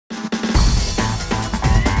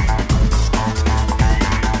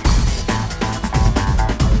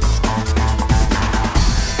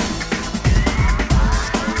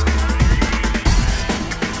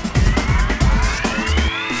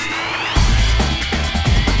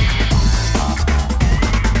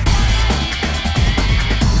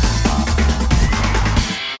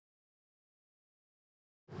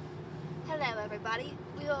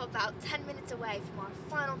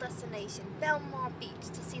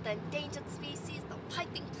the endangered species, the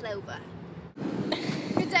piping plover.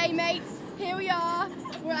 Good day, mates. Here we are.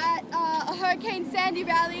 We're at a Hurricane Sandy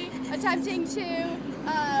rally, attempting to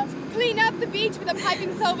clean up the beach where the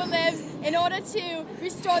piping plover lives in order to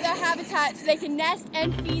restore their habitat so they can nest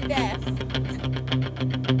and feed there.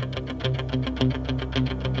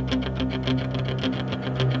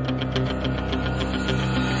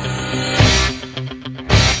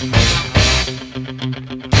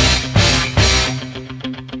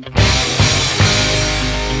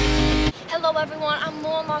 Hello everyone, I'm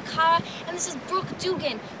Lauren and this is Brooke.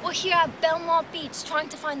 We're here at Belmont Beach trying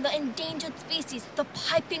to find the endangered species, the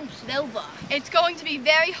piping plover. It's going to be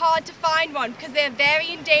very hard to find one because they're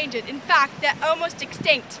very endangered. In fact, they're almost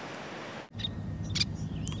extinct.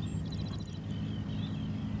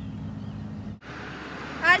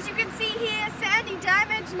 As you can see here, Sandy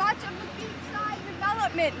damaged much of the beachside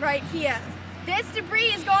development right here. This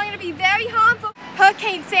debris is going to be very harmful.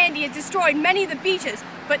 Hurricane Sandy has destroyed many of the beaches,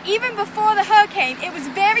 but even before the hurricane, it was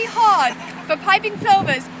very hard for piping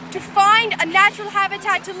plovers to find a natural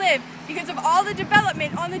habitat to live because of all the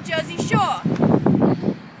development on the Jersey Shore.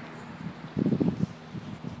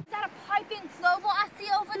 Is that a piping plover I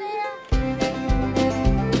see over there?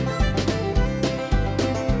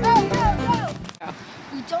 Go!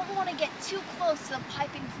 We don't want to get too close to the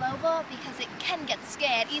piping plover because it can get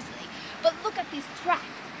scared easily. But look at these tracks.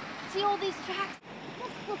 See all these tracks?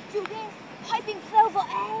 Look, Dugan. Piping plover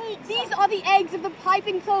eggs! These are the eggs of the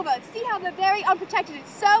piping plover. See how they're very unprotected.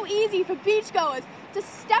 It's so easy for beachgoers to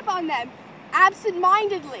step on them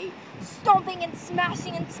absent-mindedly. Stomping and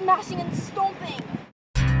smashing and smashing and stomping.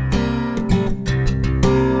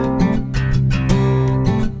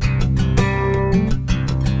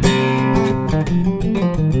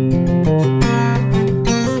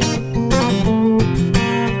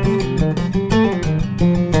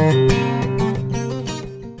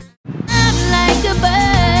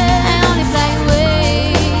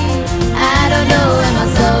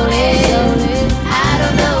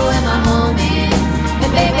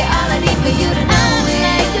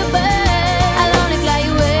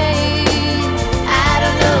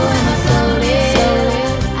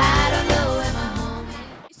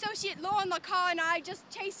 And I just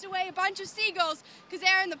chased away a bunch of seagulls because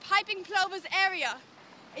they're in the piping plover's area.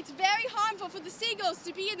 It's very harmful for the seagulls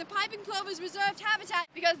to be in the piping plover's reserved habitat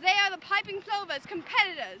because they are the piping plover's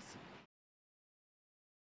competitors.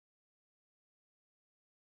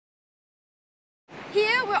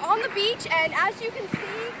 Here we're on the beach, and as you can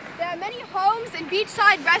see, there are many homes and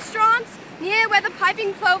beachside restaurants near where the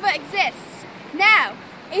piping plover exists. Now,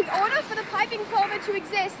 in order for the piping plover to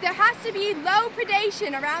exist, there has to be low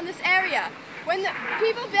predation around this area. When the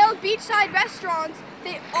people build beachside restaurants,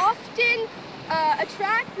 they often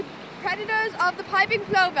attract the predators of the piping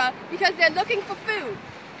plover because they're looking for food.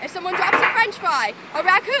 If someone drops a french fry, a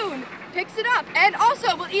raccoon picks it up and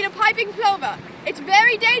also will eat a piping plover. It's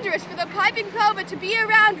very dangerous for the piping plover to be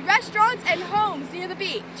around restaurants and homes near the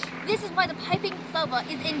beach. This is why the piping plover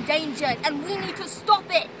is endangered and we need to stop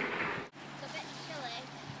it. It's a bit chilly.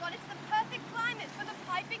 But it's the perfect climate for the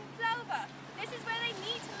piping plover. This is where they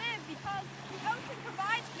need to live because the ocean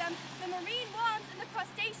provides for them the marine worms and the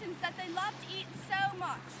crustaceans that they love to eat so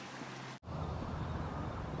much.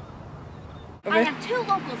 I have two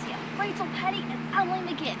locals here, Rachel Petty and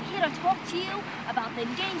Emily McGinn, here to talk to you about the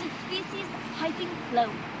endangered species, the piping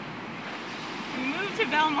plover. We moved to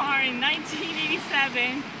Belmar in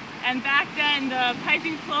 1987, and back then the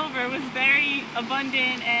piping plover was very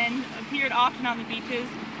abundant and appeared often on the beaches.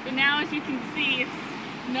 But now, as you can see, it's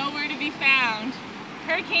nowhere to be found.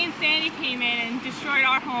 Hurricane Sandy came in and destroyed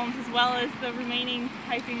our homes as well as the remaining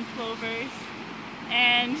piping plovers.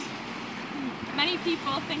 And many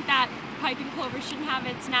people think that piping plover shouldn't have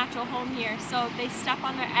its natural home here, so they step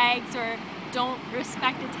on their eggs or don't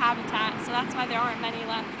respect its habitat, so that's why there aren't many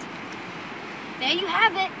left. There you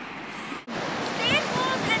have it.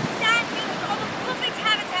 Sandworms and sand dunes are the perfect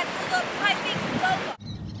habitat for the piping plover.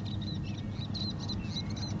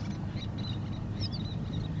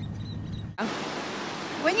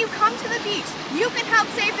 When you come to the beach, you can help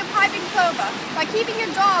save the piping plover by keeping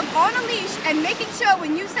your dog on a leash and making sure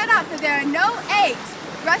when you set up that there are no eggs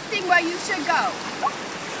resting where you should go.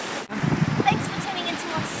 Thanks for tuning into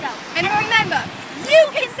our show. And remember, you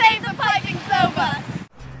can save the piping plover!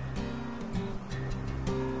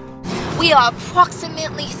 We are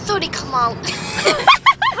approximately 30 kilometers.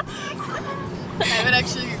 I would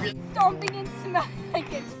actually agree. Stomping and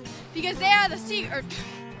smacking. Because they are the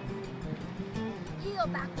Heel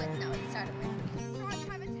backwards. No, he started with. Swans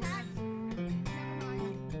have attacked. Never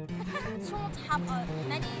mind. Swans have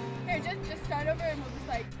many. Here, just start over and we'll just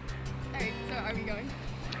like. Alright, so are we going?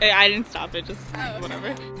 I didn't stop it, just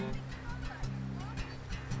whatever.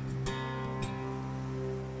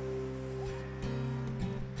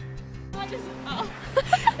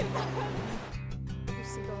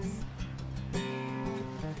 Seagulls.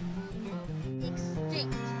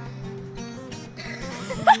 Extinct.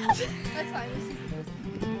 That's fine.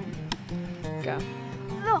 Go.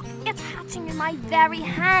 Look, it's hatching in my very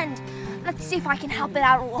hand. Let's see if I can help it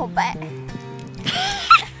out a little bit.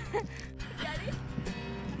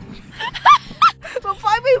 The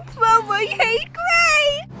piping plover hates